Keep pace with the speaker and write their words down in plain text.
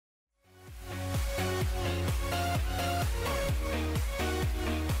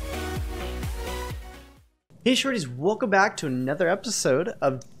Hey Shorties, welcome back to another episode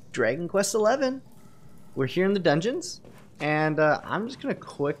of Dragon Quest XI. We're here in the dungeons, and I'm just gonna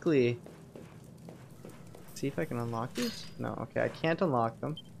quickly see if I can unlock these. No, okay, I can't unlock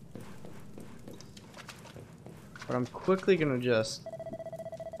them. But I'm quickly gonna just...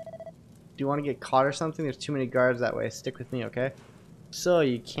 Do you want to get caught or something? There's too many guards that way. Stick with me, okay? So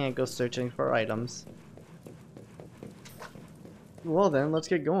you can't go searching for items. Well then, let's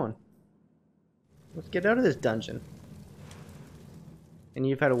get going. Let's get out of this dungeon. And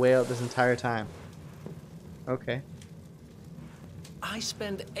you've had a way out this entire time. Okay. I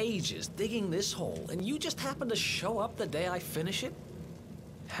spend ages digging this hole, and you just happen to show up the day I finish it?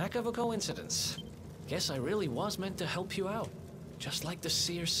 Heck of a coincidence. Guess I really was meant to help you out, just like the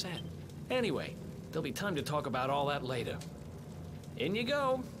seer said. Anyway, there'll be time to talk about all that later. In you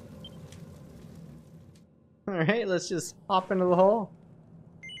go. Alright, let's just hop into the hole.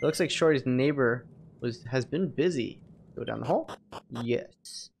 It looks like Shorty's neighbor has been busy. Go down the hole?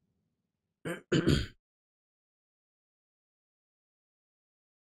 Yes.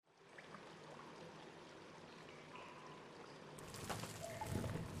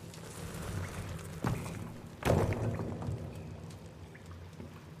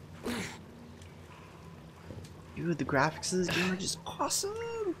 Dude, the graphics of this game are just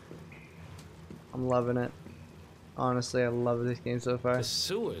awesome. I'm loving it. Honestly, I love this game so far. The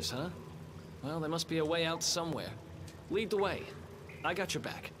sewers, huh? Well, there must be a way out somewhere. Lead the way. I got your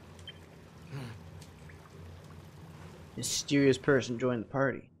back. Mysterious person joined the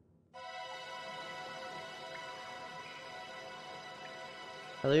party.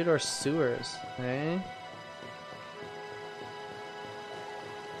 Elevator sewers, eh?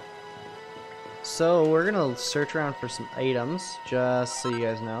 So we're gonna search around for some items, just so you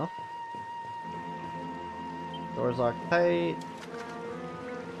guys know. Doors locked tight.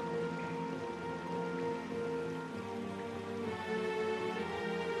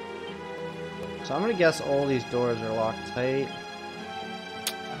 So I'm gonna guess all these doors are locked tight.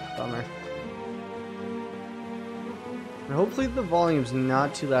 Bummer. And hopefully the volume's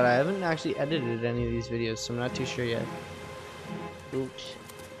not too loud. I haven't actually edited any of these videos, so I'm not too sure yet. Oops.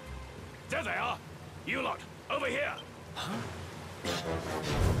 There they are! You lot, over here! Huh?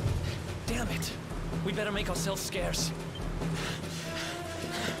 Damn it! We better make ourselves scarce.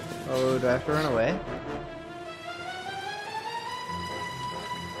 Oh, do I have to run away?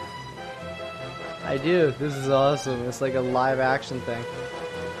 I do. This is awesome. It's like a live action thing.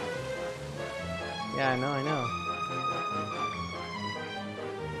 Yeah, I know.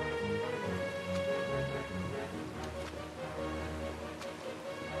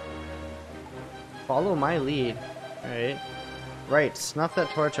 Follow my lead. Alright. Right, snuff that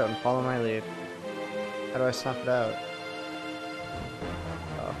torch out and follow my lead. How do I snuff it out?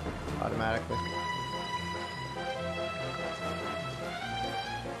 Oh, automatically.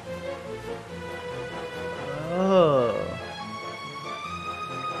 Oh.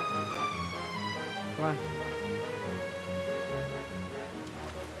 Come on.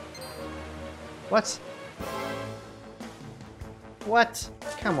 What? What?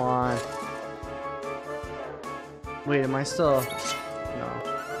 Come on. Wait, am I still... No.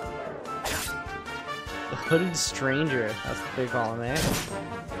 The Hooded Stranger. That's what they call him, eh?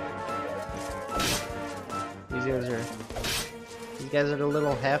 These guys are a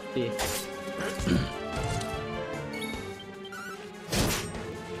little hefty.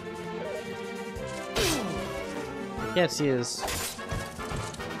 I can't see his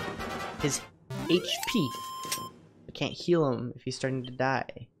HP. I can't heal him if he's starting to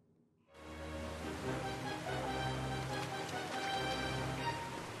die.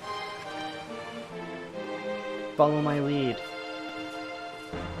 Follow my lead.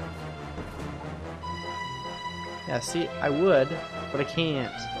 Yeah, see, I would, but I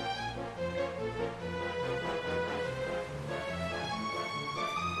can't.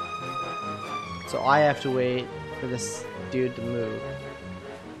 So I have to wait for this dude to move.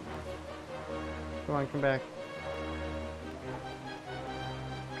 Come on, come back.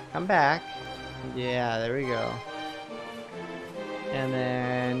 Come back. Yeah, there we go. And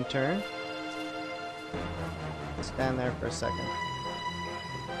then turn. Stand there for a second.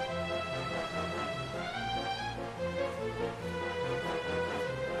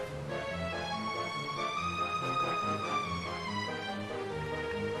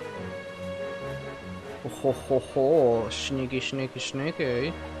 Ho ho ho, sneaky, sneaky,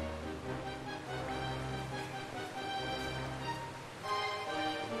 sneaky.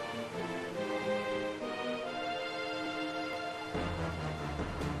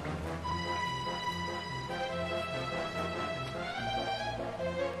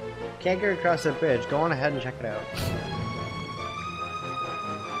 Can't get across that bridge. Go on ahead and check it out.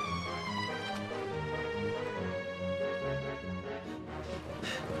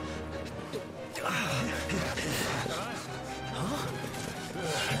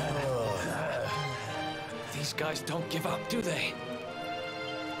 These guys don't give up, do they?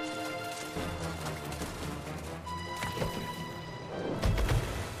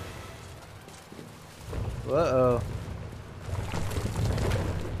 Uh-oh.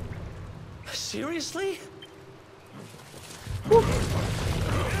 Seriously?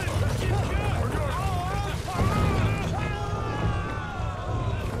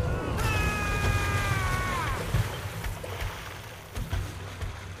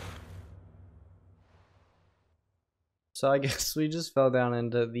 So I guess we just fell down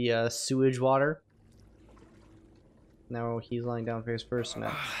into the sewage water. Now he's lying down face first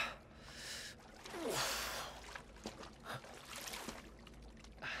now.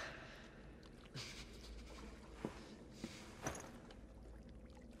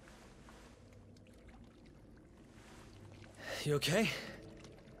 You okay?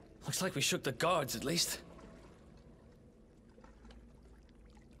 Looks like we shook the guards, at least.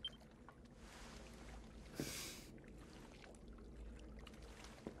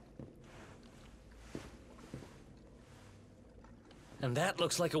 And that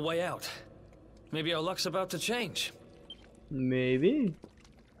looks like a way out. Maybe our luck's about to change. Maybe.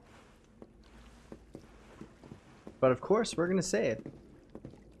 But of course, we're gonna say it.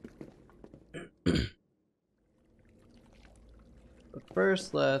 But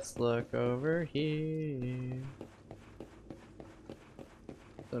first, let's look over here.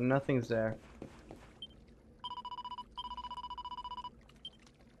 So nothing's there.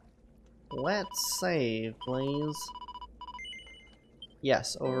 Let's save, please.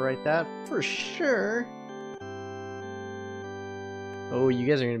 Yes, overwrite that for sure. Oh, you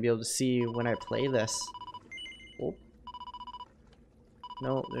guys are gonna be able to see when I play this. Oh.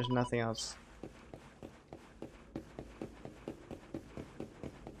 No, there's nothing else.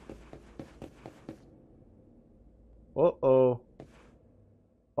 Uh-oh.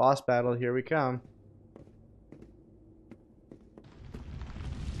 Boss battle, here we come.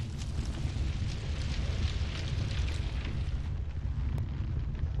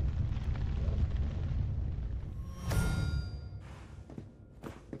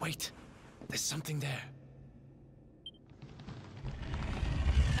 Wait, there's something there.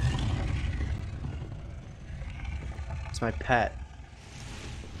 It's my pet.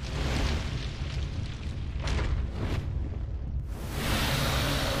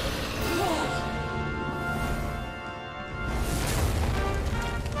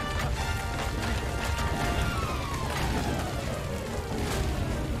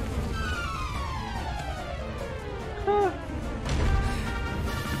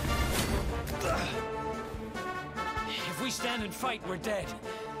 If we stand and fight, we're dead.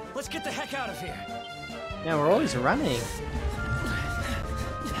 Let's get the heck out of here. Yeah, we're always running.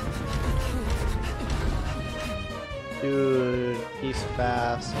 Dude, he's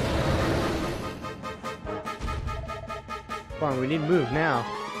fast. Come on, we need to move now.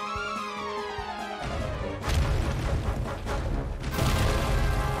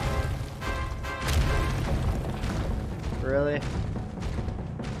 Really?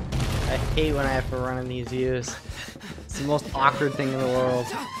 I hate when I have to run in these views. It's the most awkward thing in the world.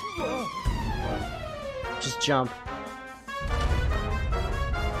 Just jump.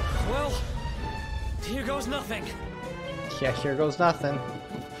 Well, here goes nothing. Yeah, here goes nothing.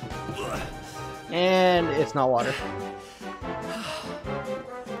 And it's not water.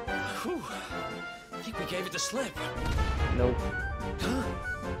 Whew. I think we gave it the slip. Nope.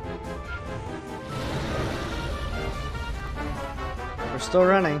 We're still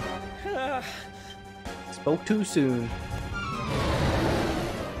running. Spoke too soon.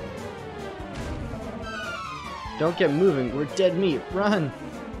 Don't get moving. We're dead meat. Run.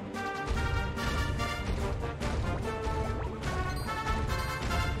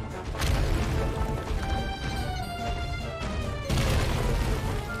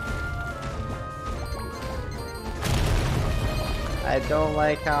 I don't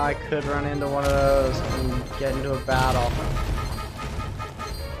like how I could run into one of those and get into a battle.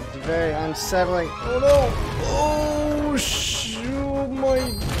 It's very unsettling. Oh no! Oh, oh my!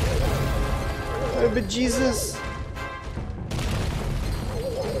 But Jesus!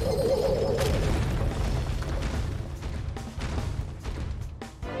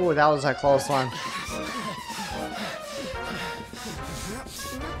 Oh, that was a close one.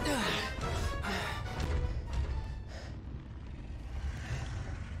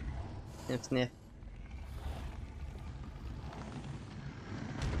 Sniff, sniff.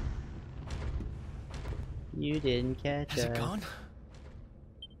 You didn't catch Has us. it gone?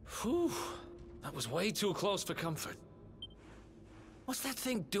 Whew. That was way too close for comfort. What's that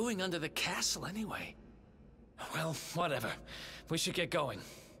thing doing under the castle anyway? Well, whatever. We should get going.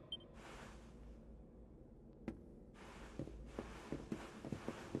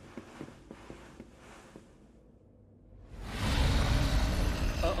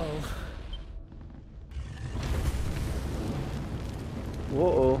 Uh-oh.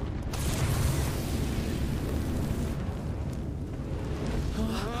 Whoa.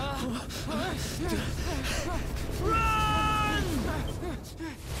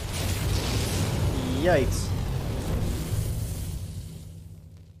 Yikes.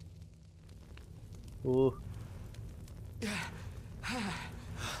 Ooh.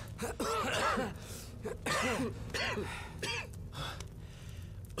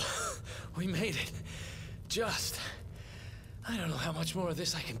 We made it. Just. I don't know how much more of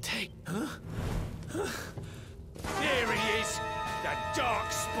this I can take. Huh? There he is! The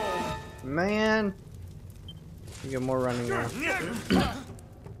dark spawn! Man. You get more running now.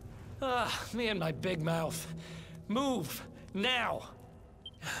 Ah, me and my big mouth. Move, now!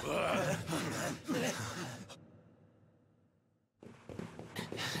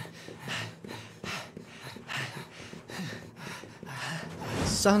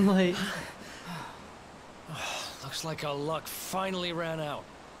 Sunlight. Looks like our luck finally ran out.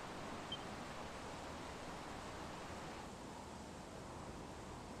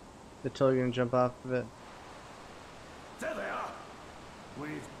 They're totally gonna jump off of it. There they are!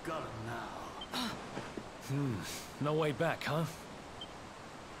 We've got them now. No way back, huh?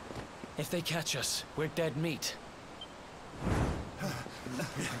 If they catch us, we're dead meat.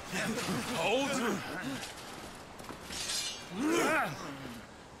 Hold!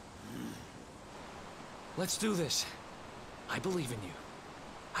 Let's do this. I believe in you.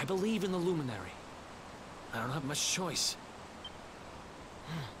 I believe in the Luminary. I don't have much choice.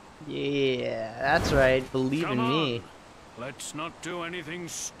 Yeah, that's right. Believe Come in me. on. Let's not do anything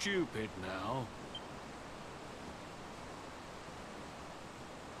stupid now.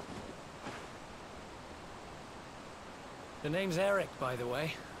 The name's Erik, by the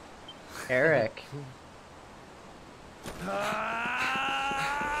way. Erik.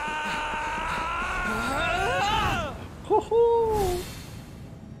 Woohoo!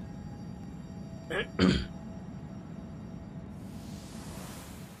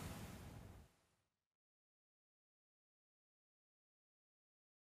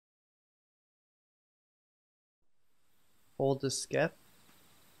 Hold to skip.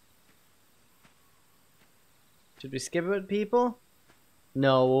 Should we skip it, people?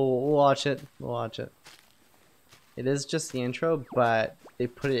 No, we'll watch it. We'll watch it. It is just the intro, but they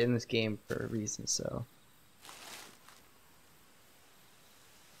put it in this game for a reason, so.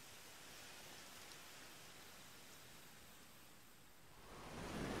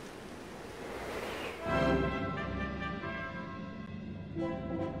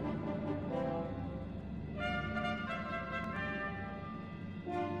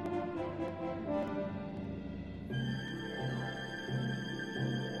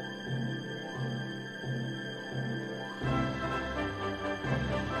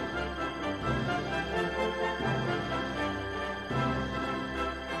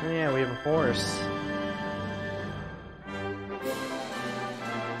 Oh yeah, we have a horse.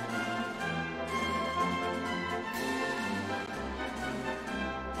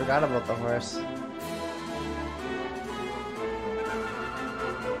 Forgot about the horse.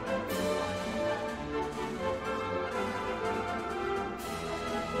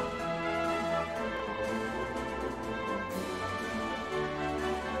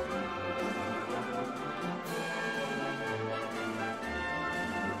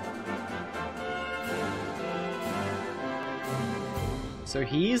 So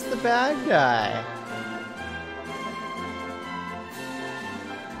he's the bad guy.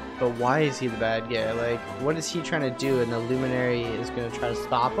 But why is he the bad guy? Like, what is he trying to do and the Luminary is going to try to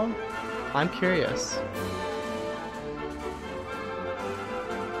stop him? I'm curious.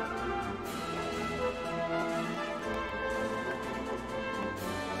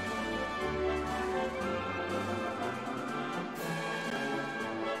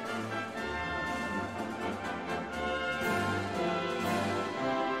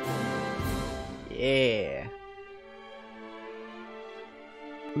 Yeah.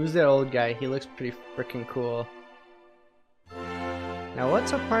 Who's that old guy? He looks pretty freaking cool. Now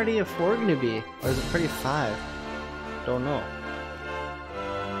what's a party of 4 gonna be? Or is it party of 5? Don't know.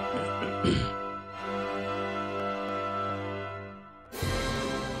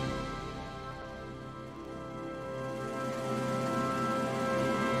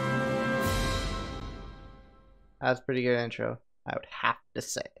 That's a pretty good intro, I would have to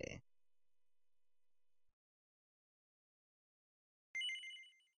say.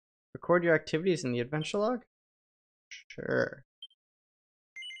 Record your activities in the adventure log? Sure.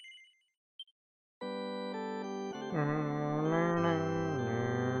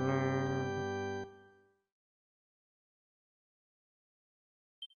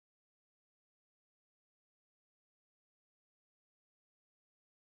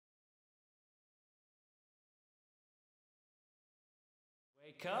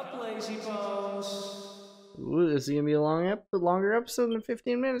 Wake up, lazy bones. Ooh, this is gonna be a longer episode than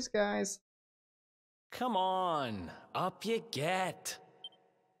 15 minutes, guys. Come on, up you get.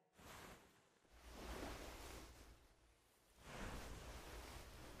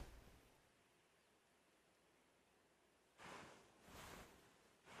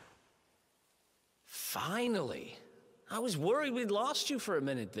 Finally. I was worried we'd lost you for a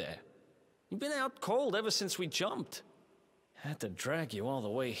minute there. You've been out cold ever since we jumped. Had to drag you all the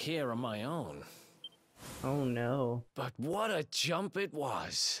way here on my own. Oh no. But what a jump it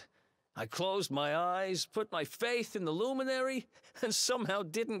was. I closed my eyes, put my faith in the luminary, and somehow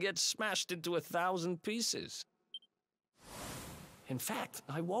didn't get smashed into 1,000 pieces. In fact,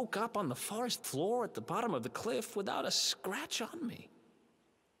 I woke up on the forest floor at the bottom of the cliff without a scratch on me.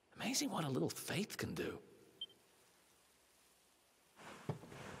 Amazing what a little faith can do.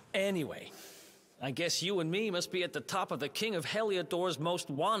 Anyway, I guess you and me must be at the top of the King of Heliodor's most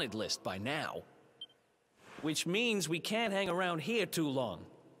wanted list by now. Which means we can't hang around here too long.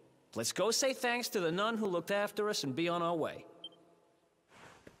 Let's go say thanks to the nun who looked after us and be on our way.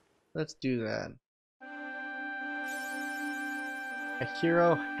 Let's do that. A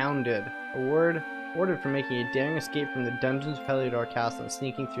hero hounded. Awarded for making a daring escape from the dungeons of Heliodor Castle and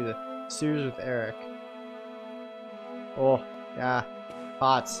sneaking through the sewers with Erik. Oh, yeah.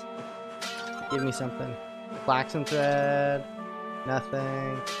 Pots. Give me something. Flaxen thread.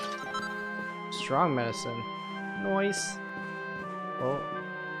 Nothing. Strong medicine. Noise. Oh.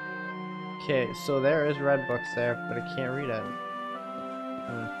 Okay, so there is red books there, but I can't read it.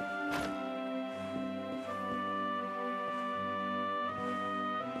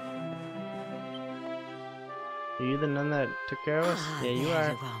 Are you the nun that took care of us? Yeah, you there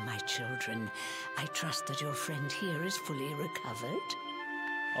are. You are, my children. I trust that your friend here is fully recovered.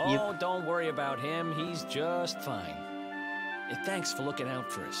 Oh, Yep. Don't worry about him. He's just fine. Thanks for looking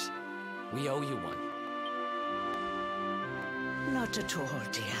out for us. We owe you one. Not at all,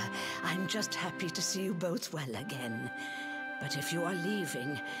 dear. I'm just happy to see you both well again. But if you are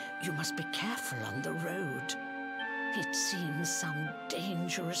leaving, you must be careful on the road. It seems some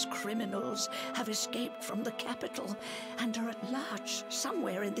dangerous criminals have escaped from the capital and are at large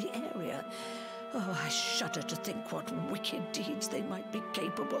somewhere in the area. Oh, I shudder to think what wicked deeds they might be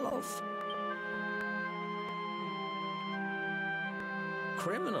capable of.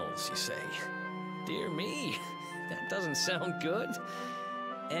 Criminals, you say? Dear me, that doesn't sound good.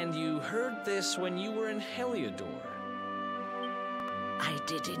 And you heard this when you were in Heliodor? I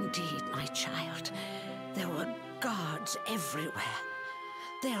did indeed, my child. There were guards everywhere.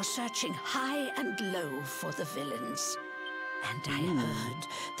 They are searching high and low for the villains. And I heard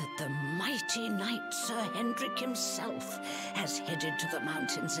that the mighty knight Sir Hendrik himself has headed to the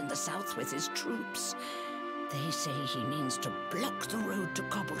mountains in the south with his troops. They say he means to block the road to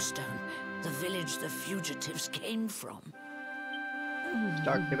Cobblestone, the village the fugitives came from.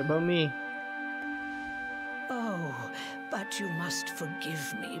 Talking about me. Oh, but you must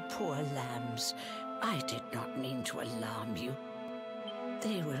forgive me, poor lambs. I did not mean to alarm you.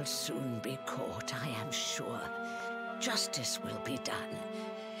 They will soon be caught, I am sure. Justice will be done.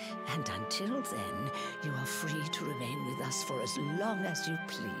 And until then, you are free to remain with us for as long as you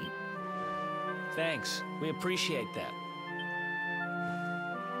please. Thanks. We appreciate that.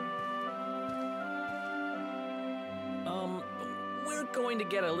 We're going to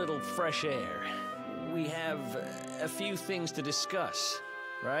get a little fresh air. We have a few things to discuss,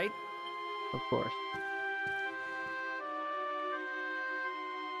 right? Of course.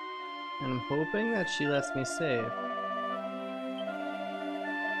 And I'm hoping that she lets me save.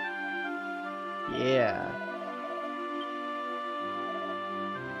 Yeah.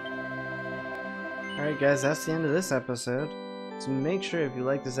 Alright guys, that's the end of this episode. So make sure if you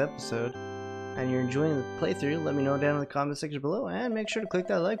like this episode and you're enjoying the playthrough, let me know down in the comment section below, and make sure to click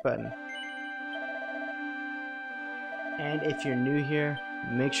that like button. And if you're new here,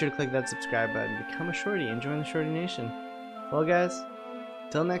 make sure to click that subscribe button, become a shorty, and join the Shorty Nation. Well guys,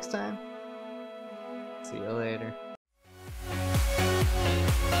 till next time, see you later.